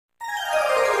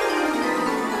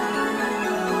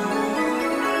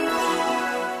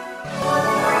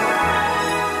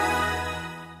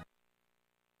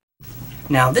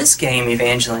Now this game,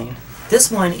 Evangeline,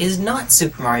 this one is not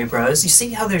Super Mario Bros. You see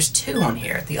how there's two on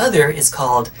here. The other is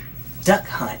called Duck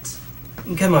Hunt. You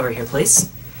can come over here, please.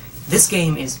 This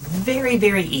game is very,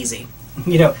 very easy.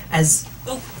 You know, as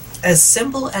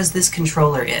simple as this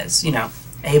controller is, you know,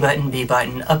 A button, B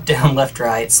button, up, down, left,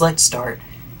 right, select, start.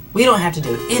 We don't have to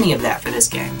do any of that for this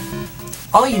game.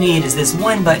 All you need is this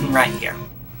one button right here.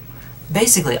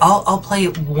 Basically, I'll play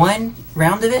one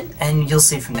round of it, and you'll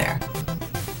see from there.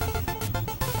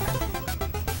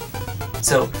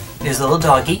 So, there's a little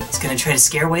doggy. It's going to try to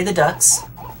scare away the ducks.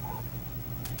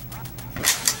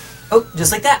 Oh,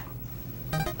 just like that.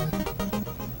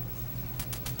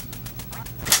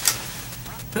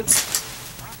 Oops.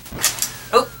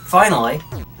 Oh, finally.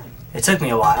 It took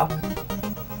me a while.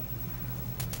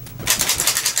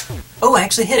 Oh, I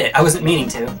actually hit it. I wasn't meaning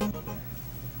to.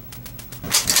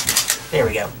 There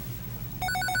we go.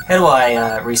 How do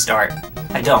I restart?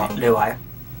 I don't, do I?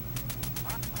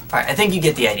 Alright, I think you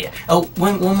get the idea. Oh,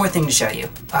 one more thing to show you.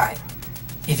 Alright.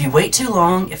 If you wait too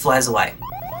long, it flies away.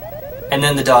 And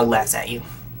then the dog laughs at you.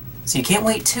 So you can't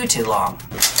wait too long.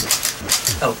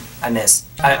 Oh, I missed.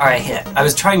 Or I hit. I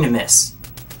was trying to miss.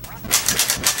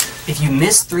 If you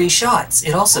miss 3 shots,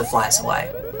 it also flies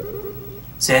away.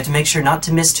 So you have to make sure not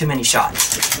to miss too many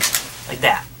shots. Like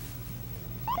that.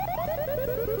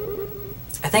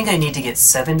 I think I need to get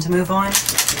 7 to move on.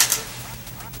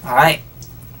 Alright.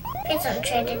 Because I'm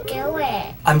trying to do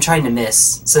it. I'm trying to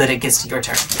miss so that it gets to your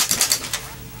turn.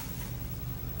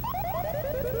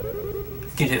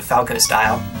 You do it Falco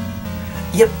style.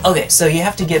 Yep, okay, so you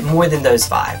have to get more than those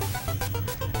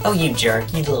 5. Oh, you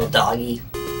jerk, you little doggy.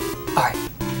 Alright,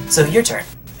 so your turn.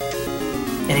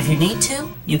 And if you need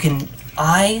to, you can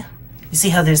you see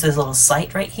how there's this little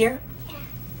sight right here? Yeah.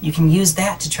 You can use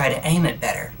that to try to aim it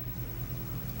better.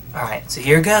 Alright, so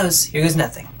here goes. Here goes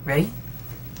nothing. Ready?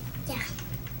 Yeah.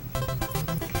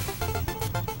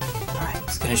 Alright,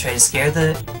 it's gonna try to scare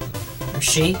or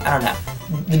she? I don't know.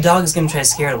 The dog is gonna try to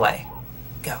scare it away.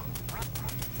 Go.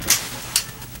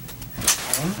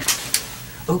 Aim.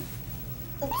 Oh.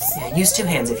 Oops. Yeah, use 2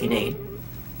 hands if you need.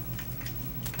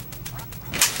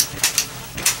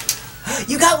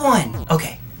 You got one!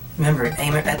 Okay. Remember,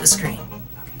 aim it at the screen.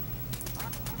 Okay.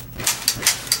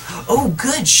 Oh,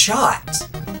 good shot!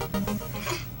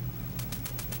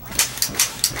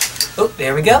 Oh,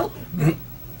 there we go.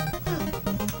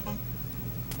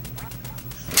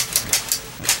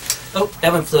 Oh,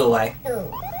 that one flew away.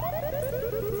 Ooh.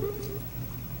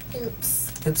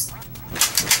 Oops. Oops.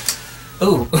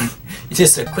 Ooh,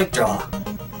 just a quick draw.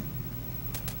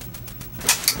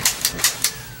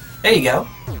 There you go.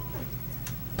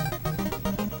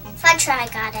 Fun try,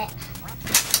 got it.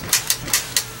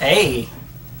 Hey.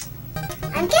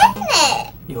 I'm getting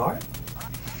it. You are?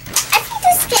 I think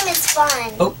this game is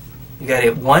fun. Oh, you gotta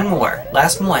get one more.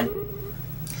 Last one.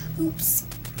 Oops.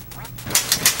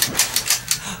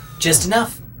 Just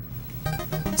enough.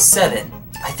 7.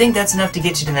 I think that's enough to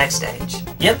get you to the next stage.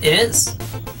 Yep, it is.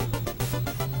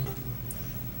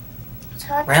 So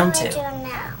what Round do I 2. do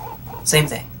now? Same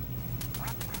thing.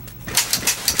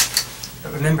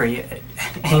 But remember, you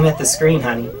aim at the screen,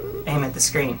 honey. Aim at the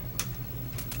screen.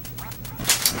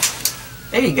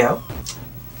 There you go.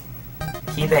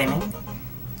 Keep aiming.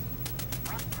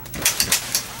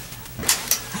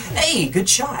 Hey, good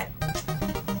shot.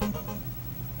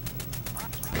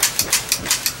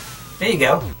 There you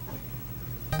go.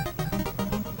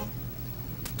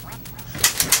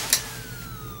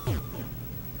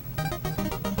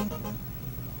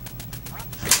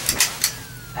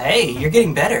 Hey, you're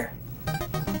getting better.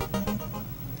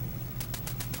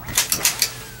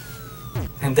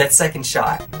 And that second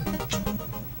shot.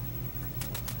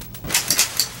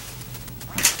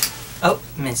 Oh,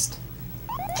 missed.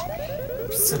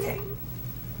 It's okay.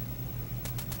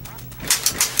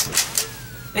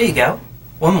 There you go.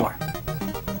 One more.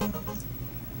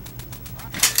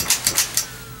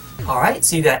 Alright,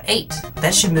 so you got 8.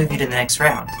 That should move you to the next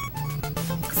round.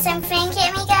 Same thing,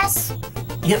 can we guess?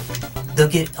 Yep. They'll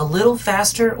get a little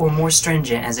faster or more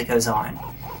stringent as it goes on.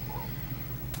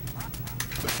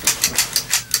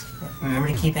 Remember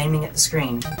to keep aiming at the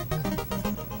screen.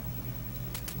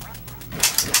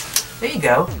 There you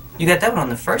go. You got that one on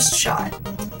the first shot.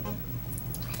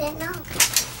 I didn't know.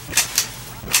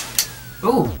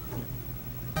 Ooh.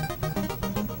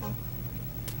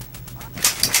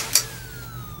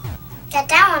 Got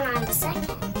that one on the second.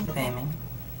 Keep aiming.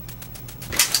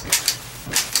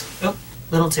 Oh,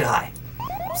 a little too high.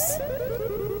 Oops.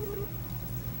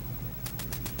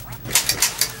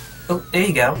 Oh, there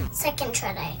you go. Second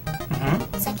try.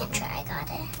 Second try, I got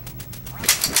it.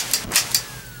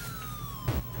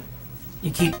 You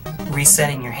keep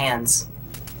resetting your hands.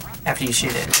 after you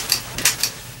shoot it.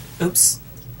 Oops.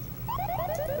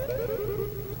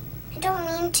 I don't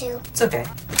mean to. It's okay.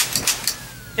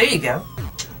 There you go.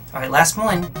 Alright, last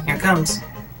one. Here it comes.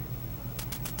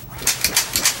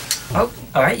 Oh,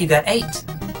 alright, you got 8. I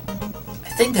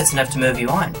think that's enough to move you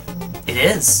on. It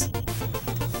is.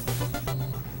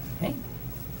 Okay.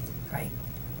 Alright,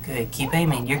 good. Keep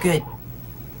aiming. You're good.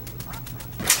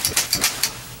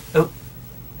 Oh.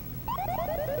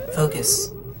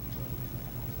 Focus.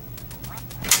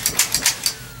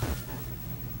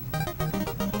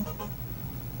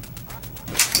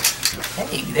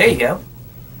 Hey, there you go.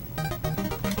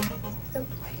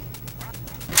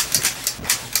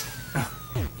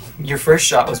 Your first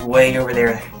shot was way over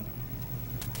there.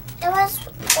 It was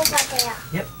over there.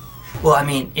 Yep. Well, I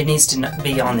mean, it needs to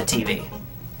be on the TV.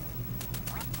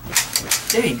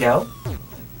 There you go.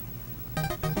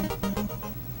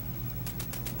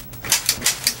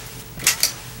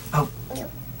 Oh.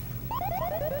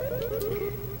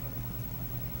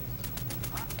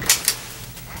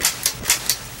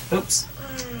 Oops.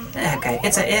 Okay,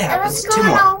 it happens. Two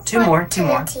more.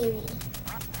 TV.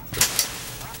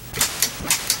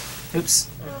 Oops.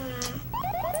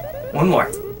 One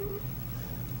more.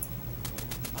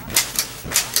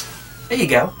 There you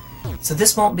go. So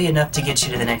this won't be enough to get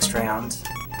you to the next round.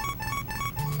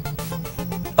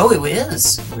 Oh, it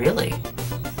is? Really?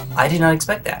 I did not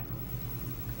expect that.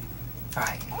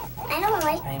 Alright. I don't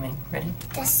like Aiming. Ready?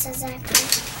 this exactly.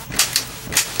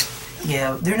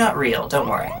 Yeah, they're not real. Don't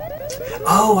worry.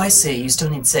 Oh, I see. You still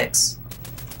need 6.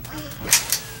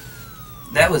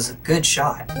 That was a good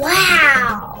shot.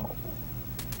 Wow!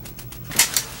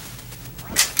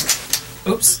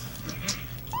 Oops.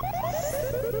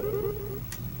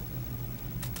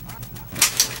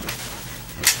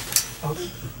 Oh.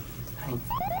 Honey.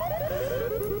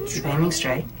 Keep aiming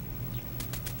straight.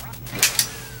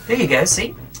 There you go,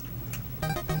 see?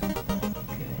 Good.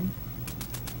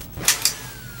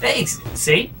 Hey,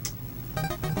 see?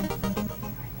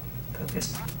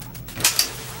 Focus.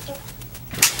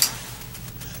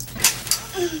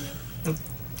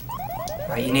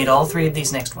 Alright, you need all 3 of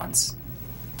these next ones.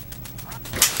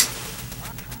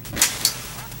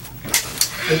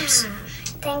 Oops.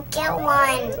 Then get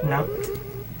one. No.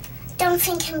 Don't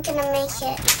think I'm gonna make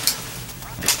it.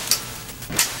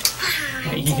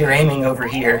 You're aiming over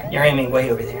here. You're aiming way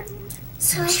over there.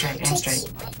 So Straight, I aim have to straight.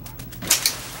 keep it.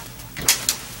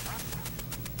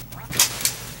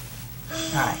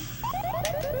 Alright.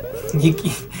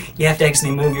 You have to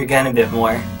actually move your gun a bit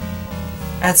more.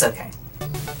 That's okay.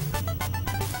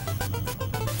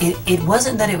 It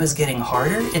wasn't that it was getting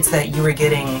harder, it's that you were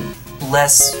getting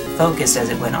less focused as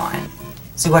it went on.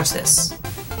 So watch this.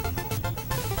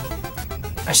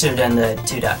 I should have done the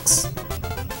 2 ducks.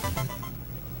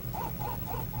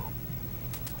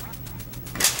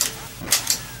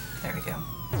 There we go.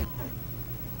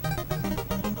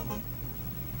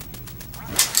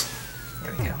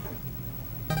 There we go.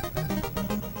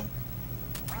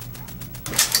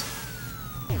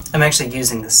 I'm actually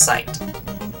using the sight.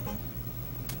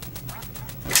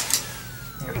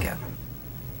 There we go.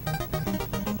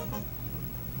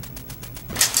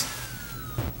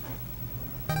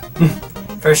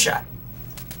 First shot.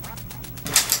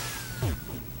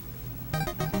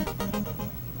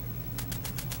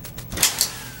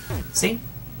 See?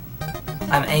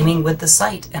 I'm aiming with the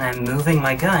sight and I'm moving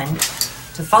my gun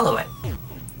to follow it.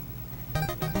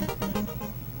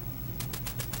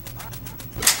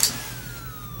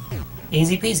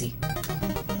 Easy peasy.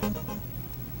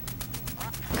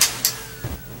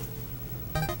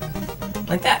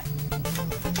 Like that.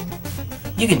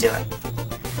 You can do it.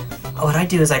 What I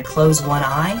do is I close one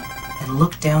eye and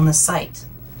look down the sight,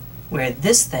 where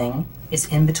this thing is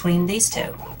in between these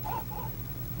 2.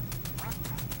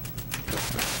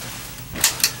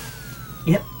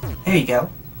 Yep, there you go.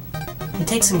 It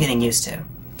takes some getting used to.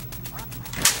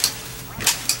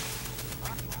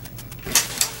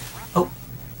 Oh,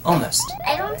 almost.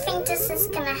 I don't think this is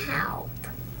gonna help.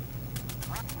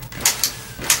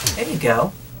 There you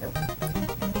go.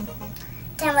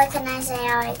 Then recognize I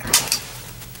already got it.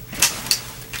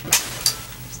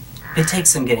 It takes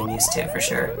some getting used to, for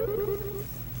sure.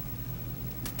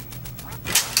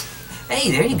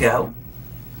 Hey, there you go.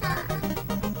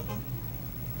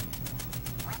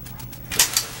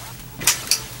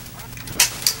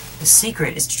 The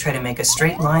secret is to try to make a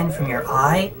straight line from your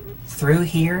eye through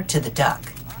here to the duck.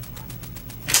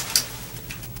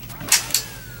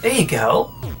 There you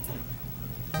go.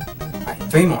 Alright,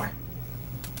 3 more.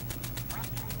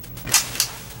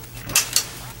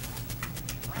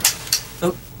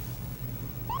 Oh.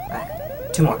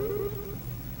 Alright, 2 more.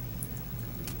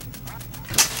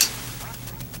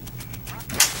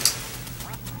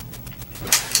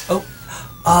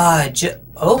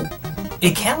 Oh,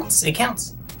 it counts. It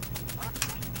counts.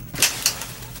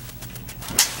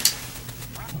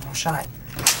 One more shot.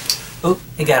 Oop,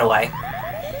 it got away.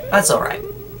 That's alright.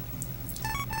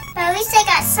 But at least I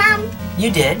got some. You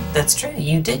did. That's true.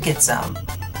 You did get some.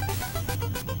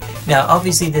 Now,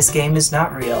 obviously, this game is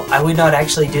not real. I would not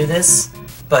actually do this,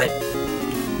 but...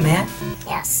 Matt?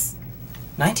 Yes.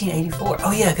 1984.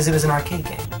 Oh, yeah, because it was an arcade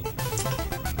game.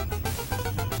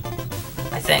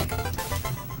 I think.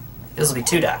 This will be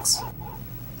 2 ducks.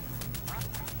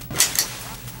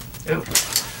 Ooh.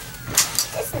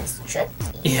 This is tricky.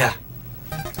 Yeah.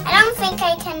 I don't think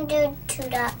I can do 2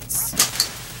 ducks.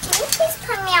 Can you please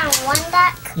put me on 1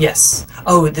 duck? Yes.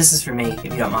 Oh, this is for me, if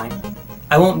you don't mind.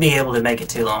 I won't be able to make it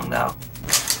too long, though.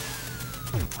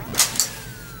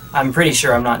 I'm pretty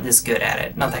sure I'm not this good at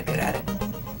it. Not that good at it.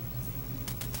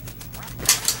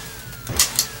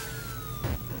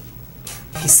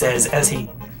 He says as he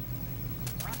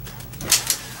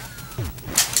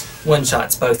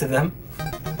one-shots both of them.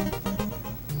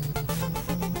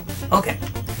 Okay.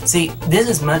 See, this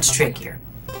is much trickier.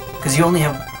 Because you only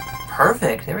have...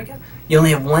 Perfect. There we go. You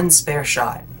only have 1 spare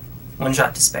shot. 1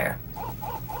 shot to spare.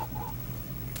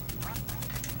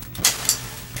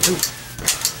 Ooh.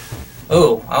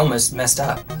 Oh, I almost messed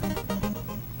up.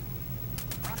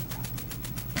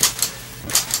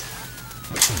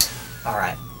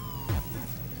 Alright.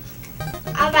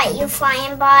 How about you,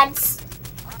 flying bods?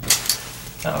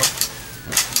 Uh-oh.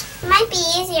 It might be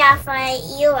easier for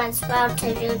you as well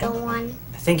to do the 1.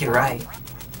 I think you're right.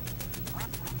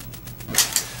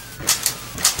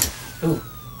 Ooh.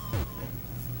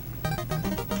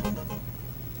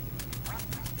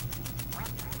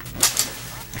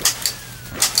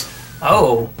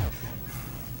 Oh.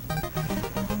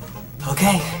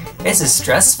 Okay. This is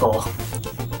stressful.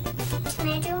 Can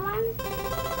I do 1?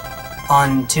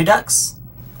 On 2 ducks?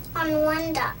 On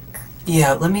 1 duck.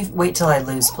 Yeah, let me wait till I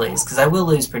lose, please, because I will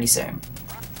lose pretty soon.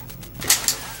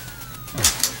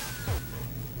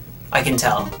 I can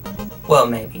tell. Well,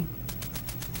 maybe.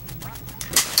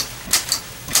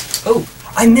 Oh,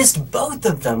 I missed both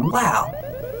of them. Wow.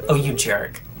 Oh, you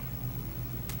jerk.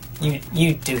 You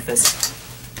doofus.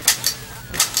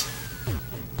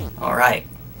 Alright.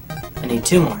 I need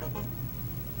 2 more.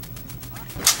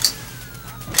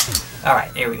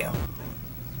 Alright, here we go.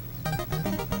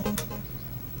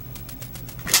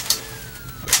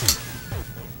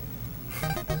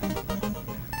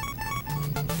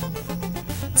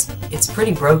 It's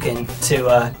pretty broken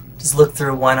to just look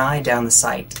through one eye down the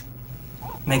sight.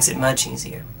 Makes it much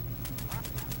easier.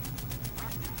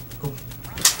 Ooh.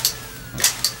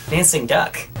 Dancing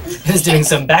duck. He was doing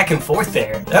some back and forth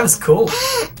there. That was cool.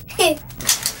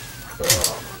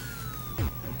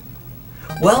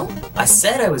 Well, I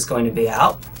said I was going to be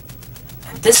out.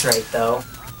 At this rate, though,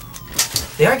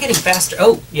 they are getting faster.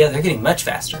 Oh, yeah, they're getting much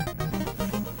faster.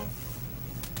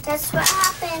 That's what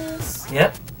happens.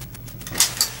 Yep.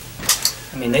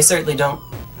 I mean, they certainly don't...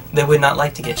 They would not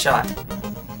like to get shot.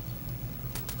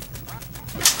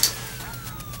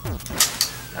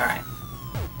 Alright.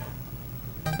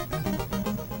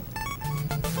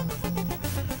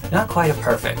 Not quite a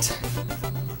perfect.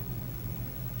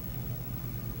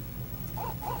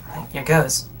 Alright, here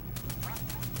goes.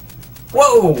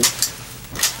 Whoa!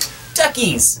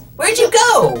 Duckies! Where'd you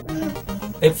go?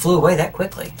 It flew away that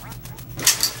quickly.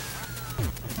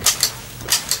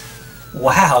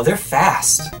 Wow, they're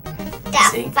fast.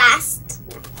 They're fast.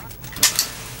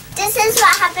 This is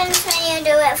what happens when you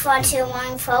do it for too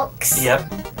long, folks. Yep,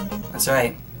 that's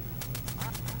right.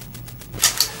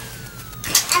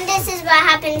 And this is what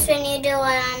happens when you do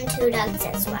it on 2 ducks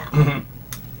as well. Mm-hmm.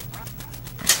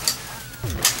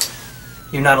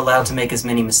 You're not allowed to make as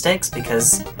many mistakes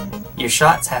because your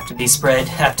shots have to be spread,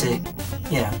 have to,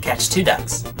 you know, catch 2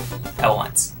 ducks at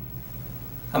once.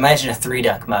 Imagine a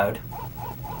 3-duck mode.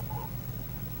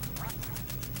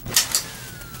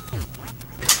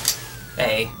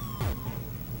 A.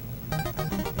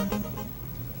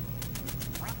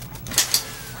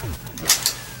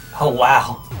 Oh,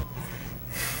 wow.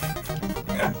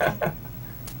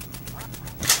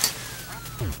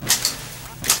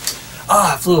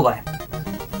 Ah, it flew away.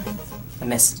 I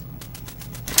missed.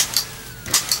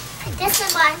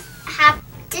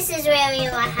 This is really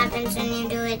what happens when you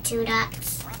do it 2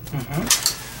 ducks. Mm-hmm.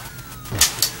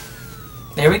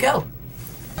 There we go.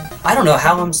 I don't know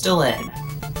how I'm still in.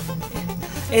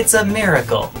 It's a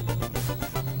miracle.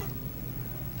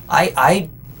 I'm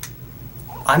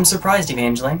surprised,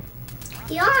 Evangeline.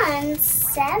 You're on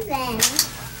 7.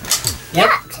 Yep. You're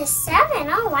up to 7.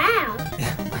 Oh wow.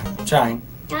 I'm trying.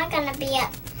 You're gonna be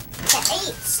up to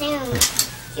 8 soon.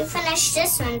 you finish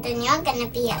this one, then you're gonna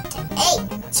be up to 8.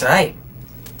 That's right.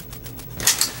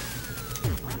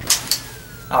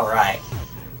 Alright.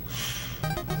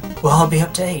 Well, I'll be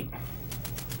up to 8.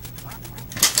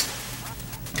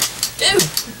 Dude!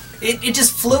 It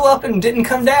just flew up and didn't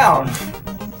come down.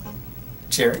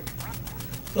 Jerk.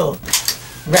 Little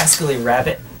rascally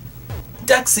rabbit.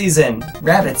 Duck season!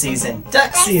 Rabbit season!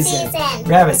 Duck season!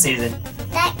 Rabbit season!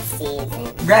 Duck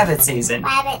season. Rabbit season!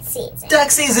 Rabbit season. Duck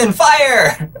season!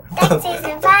 Fire! Duck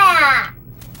season fire!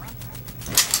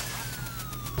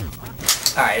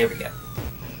 Alright, here we go.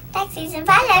 Duck season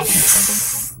fire!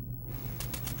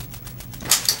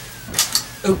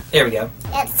 Oh, there we go.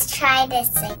 Let's try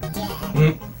this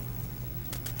again.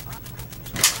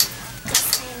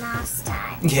 This time I'll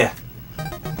start. Yeah.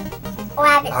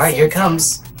 Rabbit Alright, here it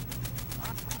comes.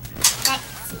 Duck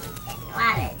season.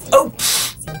 Rabbit season. Oh!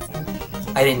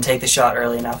 Season. I didn't take the shot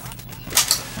early enough.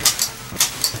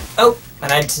 Oh,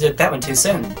 and I took that one too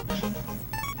soon.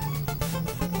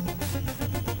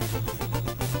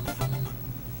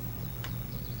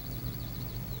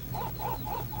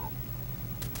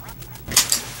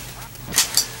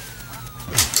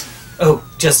 Oh,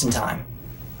 just in time.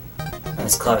 That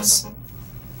was close.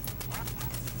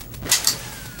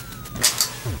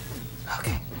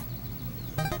 Okay.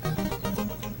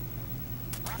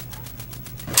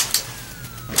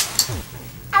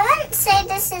 I wouldn't say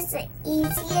this is the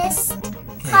easiest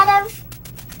part of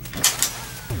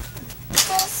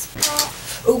this,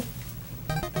 but Oh!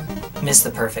 Missed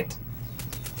the perfect.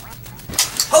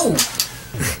 Oh!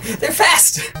 They're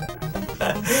fast!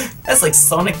 That's like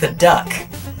Sonic the Duck.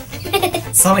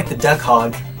 Sonic the Duck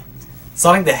Hog.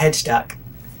 Sonic the Hedge Duck.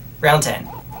 Round 10.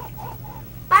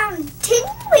 round 10,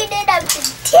 we did up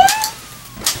to 10.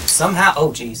 Somehow, oh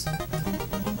jeez.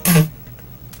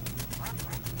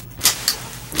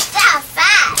 That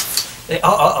fast.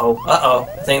 Uh-oh.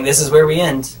 I think this is where we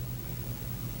end.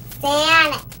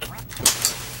 Sonic.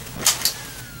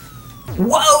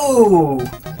 Whoa!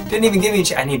 Didn't even give me a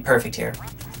chance. I need perfect here.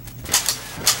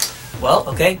 Well,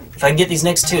 okay. If I can get these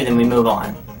next two, then we move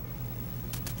on.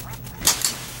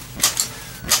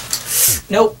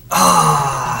 Nope.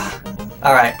 Ah.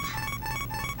 Alright.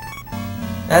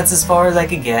 That's as far as I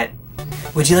could get.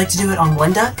 Would you like to do it on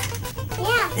one duck?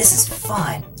 Yeah, This is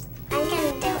fun. I'm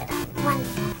gonna do it on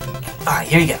one. Alright,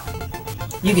 here you go.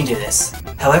 You can do this.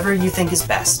 However you think is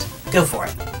best. Go for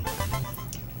it.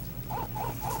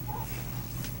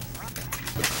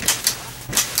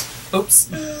 Oops.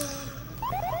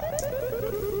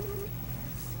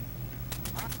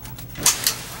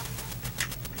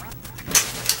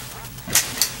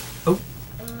 Oh.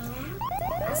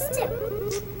 Let's do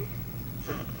it.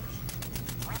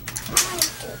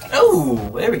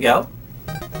 Oh, there we go.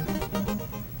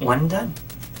 One done.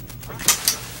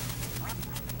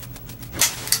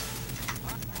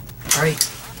 Alright.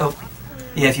 Oh.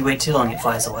 Yeah, if you wait too long, it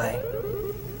flies away.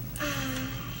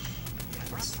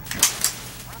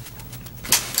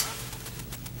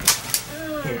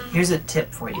 Here's a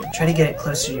tip for you. Try to get it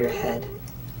closer to your head.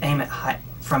 Aim it high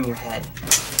from your head.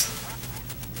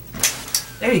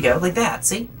 There you go, like that,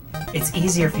 see? It's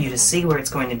easier for you to see where it's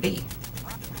going to be.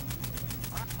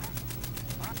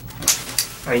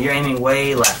 Alright, you're aiming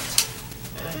way left.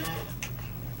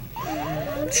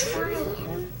 I'm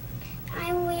trying.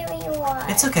 I really was.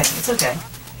 It's okay, it's okay.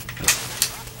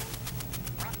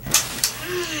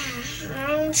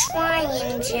 I'm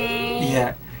trying, Jay.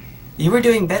 Yeah. You were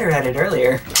doing better at it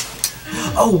earlier.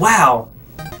 Oh, wow!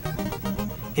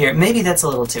 Here, maybe that's a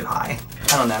little too high.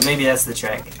 I don't know, maybe that's the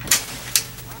trick.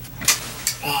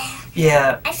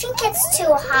 Yeah, I think it's too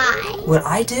high. what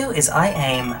I do is I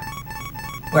aim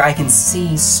where I can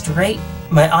see straight.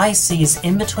 My eye sees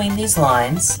in between these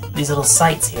lines, these little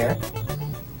sights here.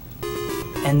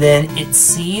 And then it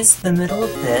sees the middle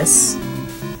of this.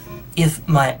 If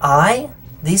my eye,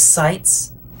 these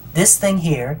sights, this thing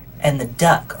here, and the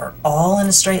duck are all in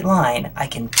a straight line, I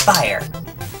can fire.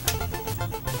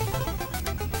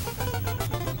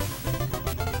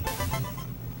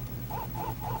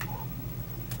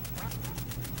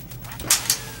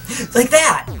 Like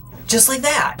that! Just like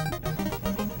that!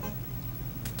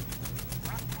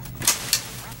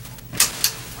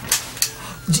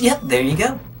 Yep, there you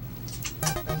go.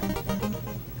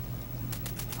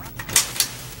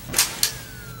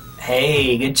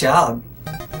 Hey, good job.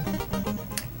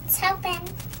 It's open.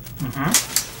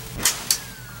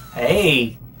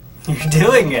 Hey, you're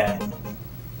doing it.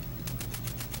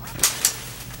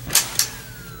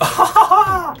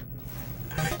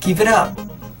 Keep it up.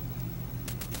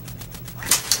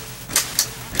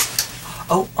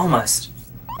 Oh, almost.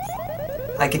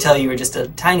 I could tell you were just a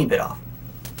tiny bit off.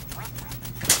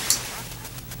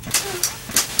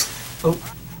 Oh,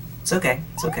 it's okay.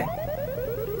 It's okay.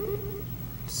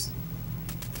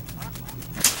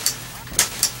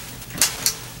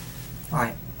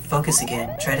 Alright, focus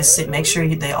again. Try to sit, make sure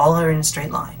they all are in a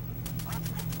straight line.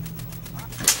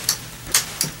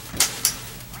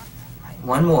 Alright,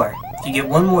 one more. If you get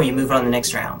one more, you move on to the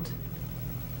next round.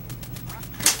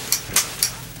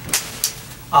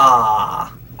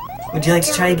 Ah. Would you like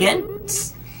to try again?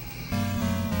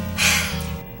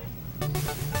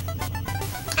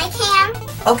 I can.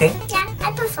 Okay. Yeah,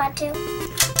 I prefer to.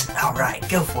 Alright,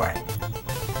 go for it.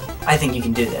 I think you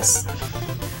can do this.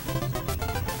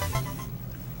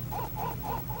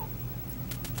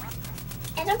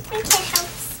 I don't think it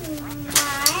helps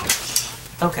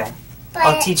much. Okay. But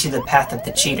I'll teach you the path of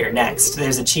the cheater next.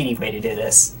 There's a cheaty way to do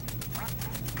this.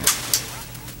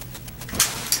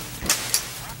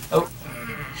 Oh.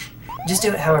 Just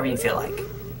do it however you feel like.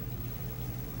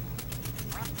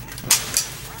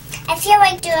 I feel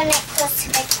like doing it close to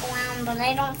the ground, but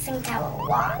I don't think that will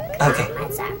work. Okay.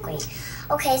 Exactly.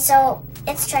 Okay, so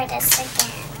let's try this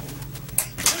again.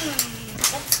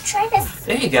 Let's try this.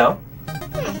 There you go.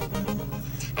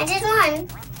 I did one.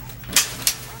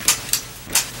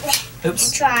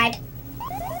 Oops. I tried.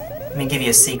 Let me give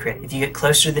you a secret. If you get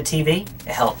closer to the TV,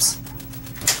 it helps.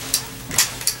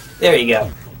 There you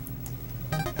go.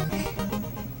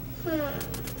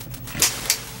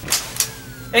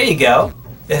 There you go.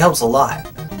 It helps a lot.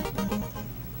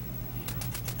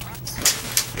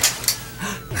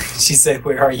 She said,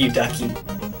 "Where are you, ducky?"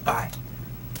 Alright.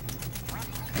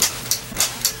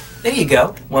 There you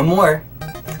go. One more.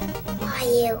 Are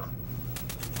you?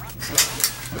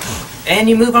 And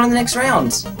you move on to the next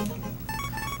round.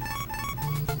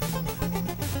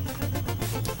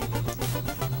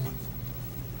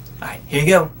 Alright, here you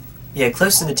go. Yeah,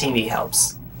 close to the TV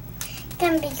helps.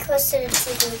 Gonna be close to the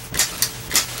TV.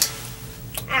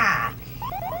 Ah.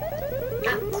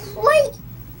 Not quite.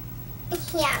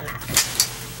 Yeah, enough.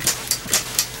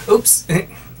 Oops.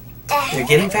 You're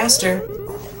getting faster.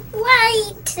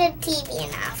 Right to the TV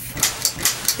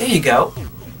enough. There you go.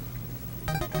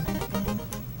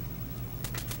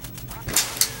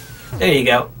 There you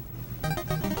go.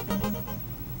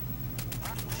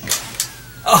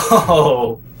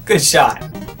 Oh, good shot.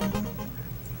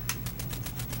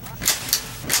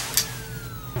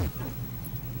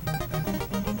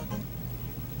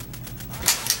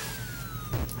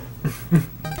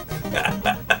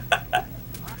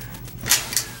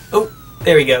 Oh,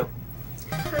 there we go.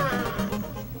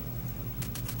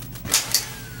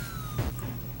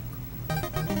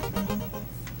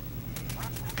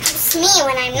 Helps me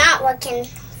when I'm not looking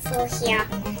for here.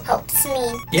 Helps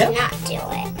me Yep. to not do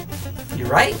it. You're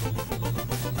right.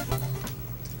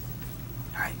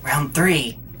 Alright, round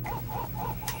 3.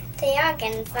 They are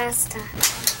getting faster.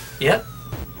 Yep.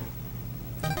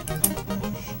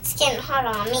 It's getting hard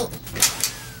on me.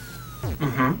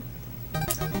 Mm-hmm.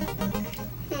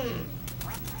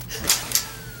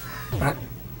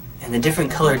 And the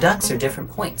different color ducks are different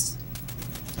points.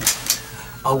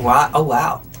 Oh wow! Oh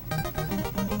wow!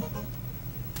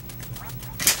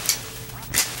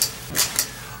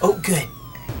 Oh good.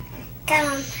 Got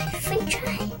on my free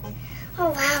try.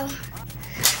 Oh wow.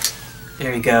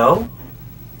 There you go.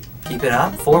 Keep it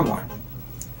up. 4 more.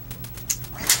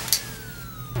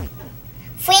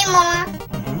 3 more.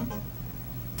 Mm-hmm.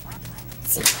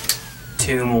 Let's see.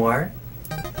 2 more.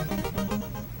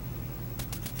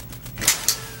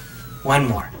 1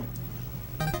 more.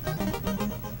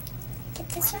 Get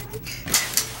this one.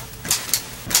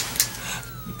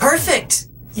 Perfect!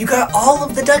 You got all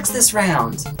of the ducks this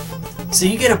round. So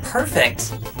you get a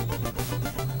perfect.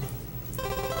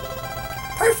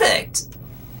 Perfect!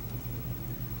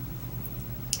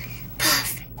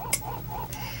 Perfect.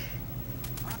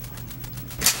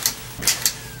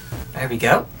 There we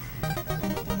go. Let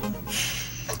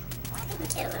me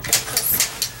get a little bit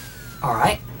closer.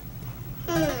 Alright.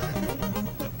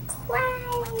 Quite.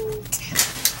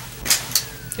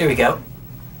 There we go.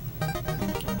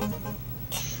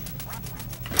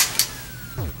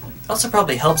 Also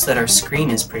probably helps that our screen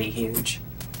is pretty huge.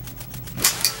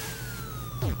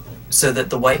 So that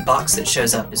the white box that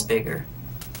shows up is bigger.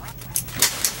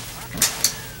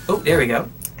 Oh, there we go.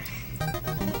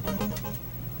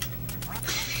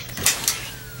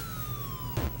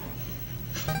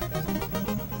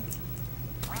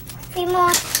 Three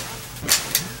more.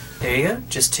 There you go.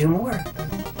 Just 2 more.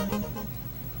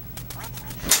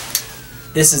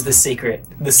 This is the secret.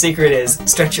 The secret is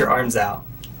stretch your arms out.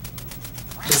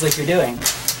 Just like you're doing.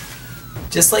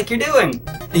 Just like you're doing.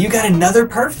 You got another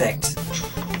perfect.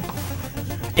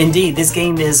 Indeed, this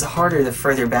game is harder the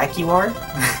further back you are.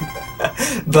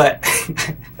 But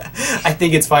I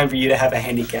think it's fine for you to have a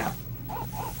handicap.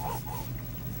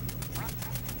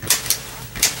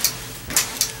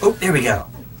 Oh, there we go.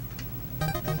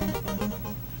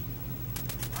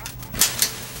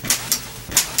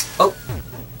 Oh,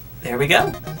 there we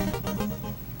go.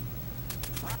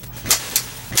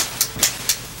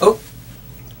 Oh,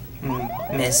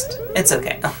 missed. It's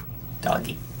okay. Oh,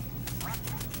 doggy.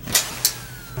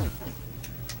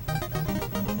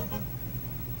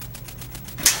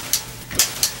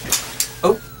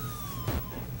 Oh.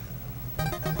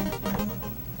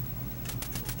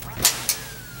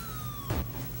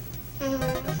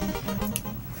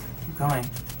 Keep going.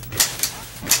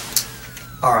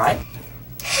 All right.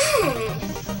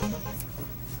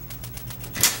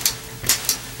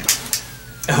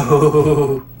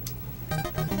 Oh.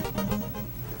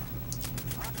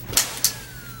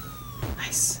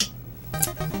 Nice.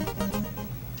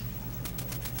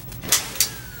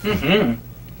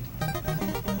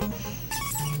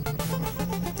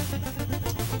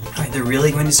 Alright, they're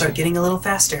really going to start getting a little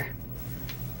faster.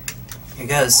 Here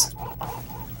goes.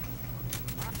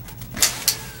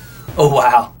 Oh,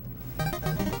 wow.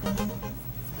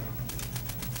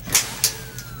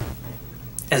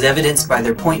 As evidenced by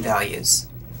their point values.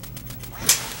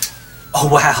 Oh,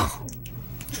 wow.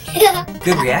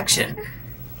 Good reaction.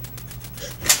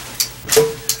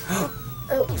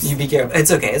 Oops. You be careful.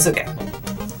 It's okay, it's okay.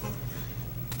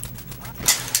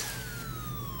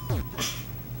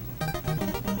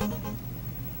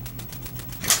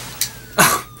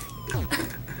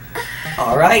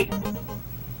 All right.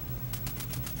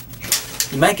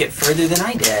 You might get further than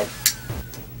I did.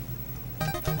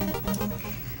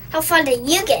 How far did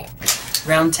you get?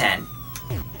 Round 10.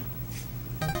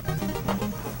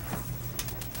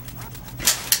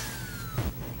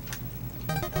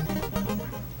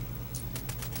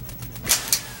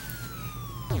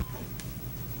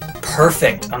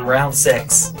 Perfect on round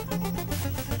 6.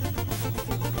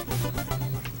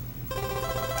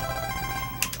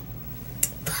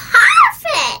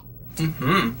 Perfect!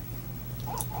 Mm-hmm.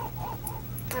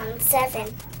 Round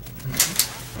 7.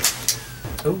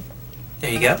 Oh,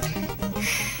 there you go.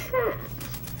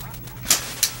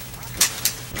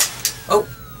 Oh.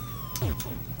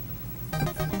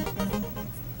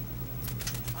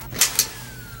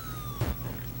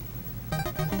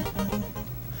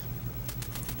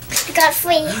 I got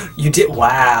 3. You did.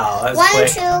 Wow. That was 1, quick.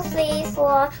 2, 3,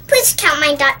 4. Please count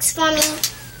my ducks for me.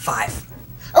 5.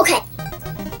 Okay.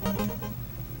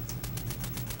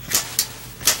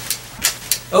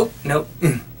 Oh, nope.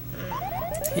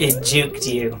 It juked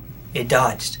you. It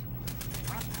dodged.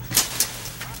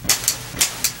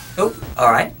 Oh,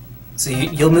 alright. So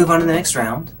you'll move on to the next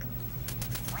round.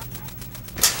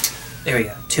 There we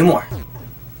go. 2 more.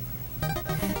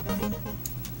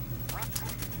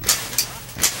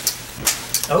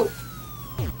 Oh,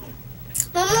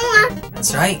 One more.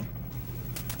 that's right.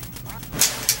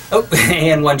 Oh,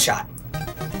 and 1 shot.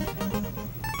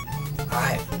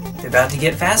 Alright, they're about to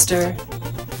get faster.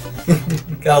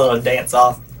 Got a little dance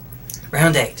off.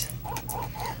 Round 8.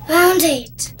 Round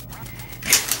 8.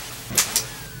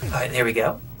 Alright, there we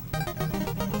go.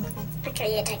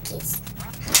 Okay, your duckies.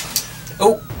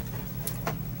 Oh,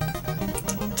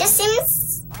 Just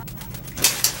seems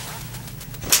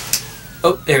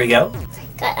oh, there we go.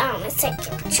 got a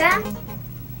second picture.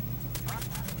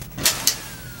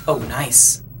 Oh,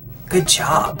 nice. Good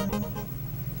job.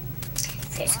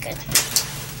 Feels good.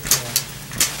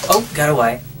 Oh, got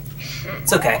away.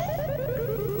 It's okay.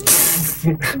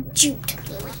 Juked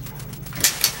me.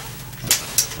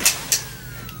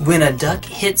 When a duck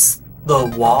hits the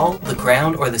wall, the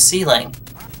ground, or the ceiling,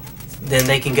 then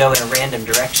they can go in a random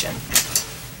direction.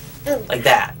 Ooh. Like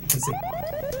that.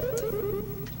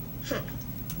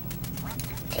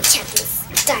 Take care of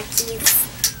these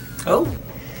duckies. Oh,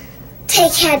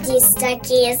 Take care of these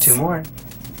duckies. 2 more.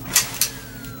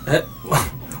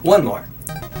 1 more.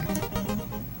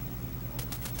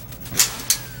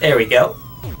 There we go.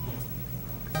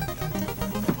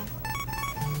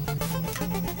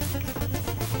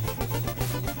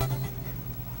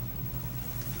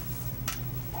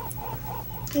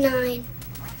 Nine.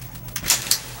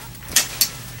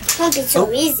 Won't be so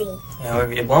Oh. easy. No,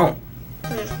 it won't.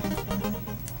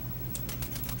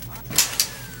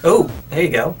 Oh, there you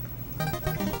go.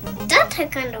 That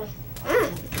took kind of.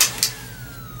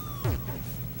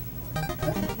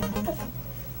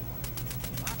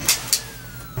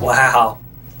 Wow.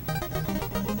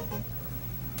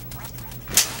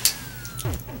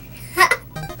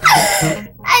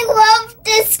 I love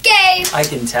this game. I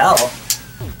can tell.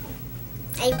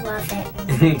 I love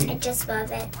it. I just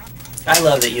love it. I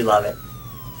love that you love it.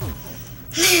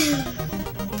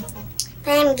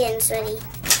 But I'm getting sweaty.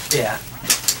 Yeah.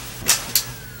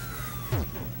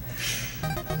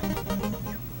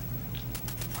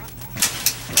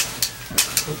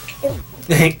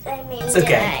 It's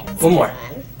okay. One more.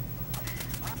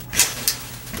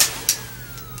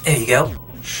 There you go.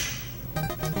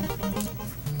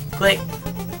 Click.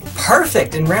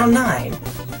 Perfect in round 9.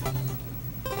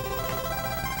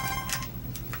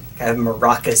 I have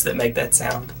maracas that make that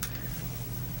sound.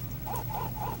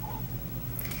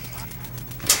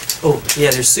 Oh, yeah,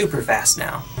 they're super fast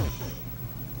now.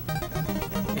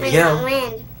 There you go.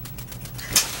 Win.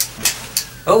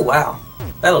 Oh, wow.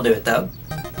 That'll do it, though.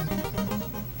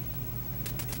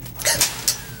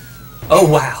 Oh,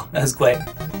 wow. That was quick.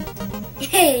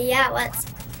 Yeah, it was.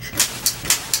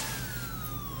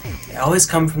 They always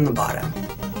come from the bottom.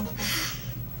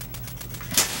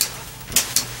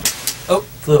 Oh,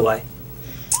 flew away.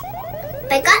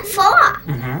 I got 4.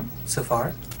 Mm-hmm. So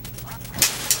far.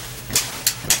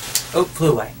 Oh,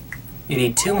 flew away. You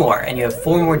need 2 more, and you have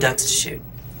 4 more ducks to shoot.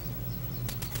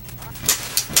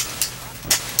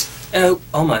 Oh,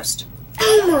 almost.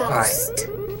 Almost.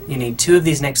 Alright. You need 2 of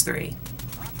these next 3.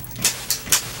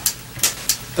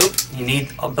 Oh, you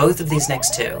need both of these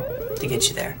next 2 to get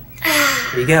you there.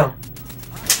 Here you go.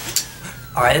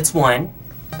 Alright, that's 1.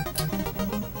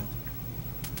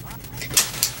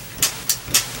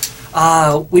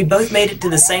 We both made it to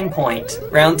the same point.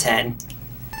 Round 10.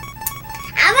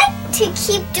 I want to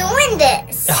keep doing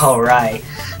this. Alright.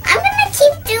 I'm gonna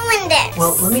keep doing this.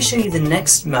 Well, let me show you the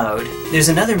next mode. There's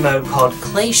another mode called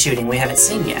clay shooting we haven't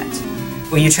seen yet.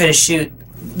 Where you try to shoot,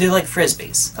 they're like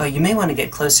frisbees. Oh, you may want to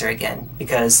get closer again,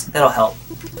 because that'll help.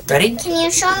 Ready? Can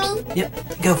you show me?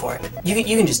 Yep, go for it. You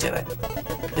can just do it.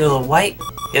 Do a little white.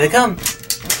 Here they come.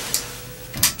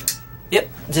 Yep,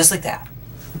 just like that.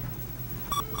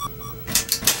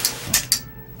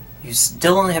 You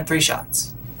still only have 3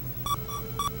 shots.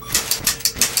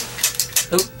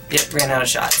 Oh, yep, ran out of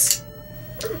shots.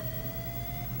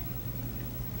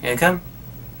 Here they come.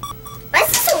 What's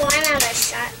this a 1 out of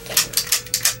shot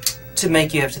game? To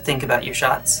make you have to think about your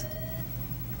shots.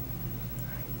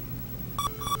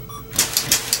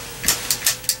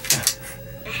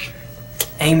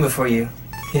 Aim before you.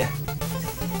 Yeah.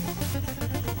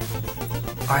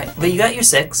 Alright, but you got your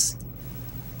 6.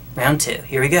 Round 2.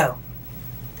 Here we go.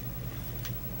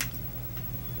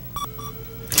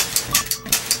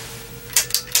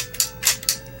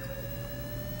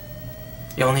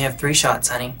 You only have 3 shots,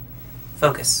 honey.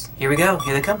 Focus. Here we go.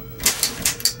 Here they come.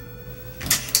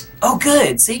 Oh,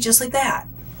 good! See? Just like that.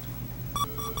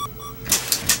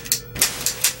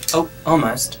 Oh,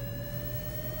 almost.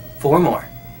 4 more.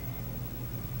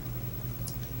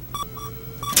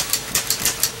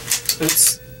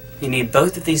 Oops. You need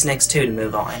both of these next 2 to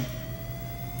move on.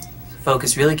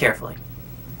 Focus really carefully.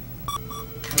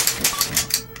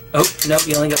 Oh, nope,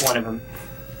 you only got 1 of them.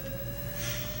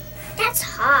 That's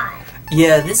hard.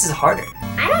 Yeah, this is harder.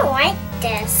 I don't like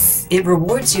this. It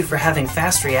rewards you for having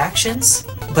fast reactions,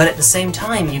 but at the same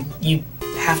time, you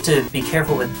have to be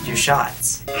careful with your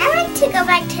shots. I like to go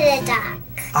back to the duck.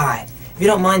 Alright, if you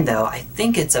don't mind though, I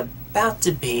think it's about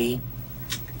to be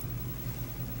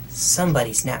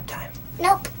somebody's nap time.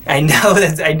 Nope. I know,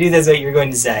 I knew that's what you were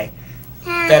going to say.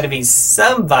 About to be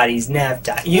somebody's nap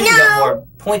time. You No. got more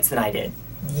points than I did.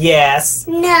 Yes.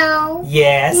 No.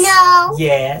 Yes. No.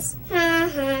 Yes.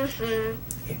 Mm-hmm.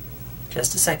 Here,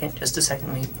 just a second.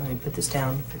 Let me put this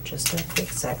down for just a quick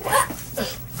second.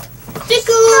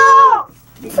 Tickle!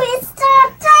 Please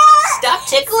stop! Stop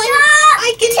tickling? Stop!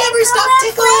 I can never stop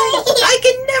tickling! Please. I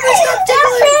can never stop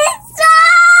tickling! Please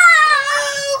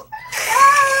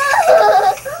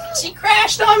stop! She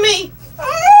crashed on me!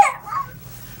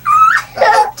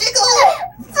 Tickle!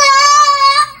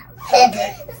 Stop!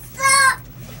 Okay. Stop!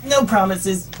 No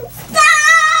promises. Stop!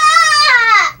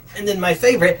 And then my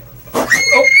favorite. Oh.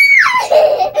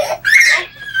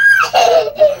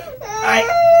 Alright.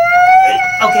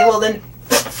 Okay, well then.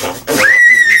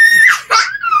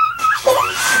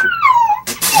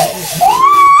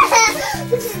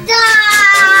 Stop!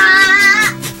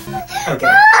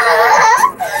 Okay.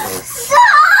 Stop!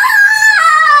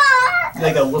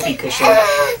 Like a whoopee cushion.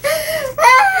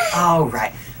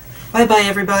 Alright. Bye bye,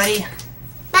 everybody.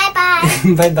 Bye bye.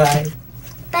 Bye bye.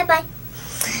 Bye bye.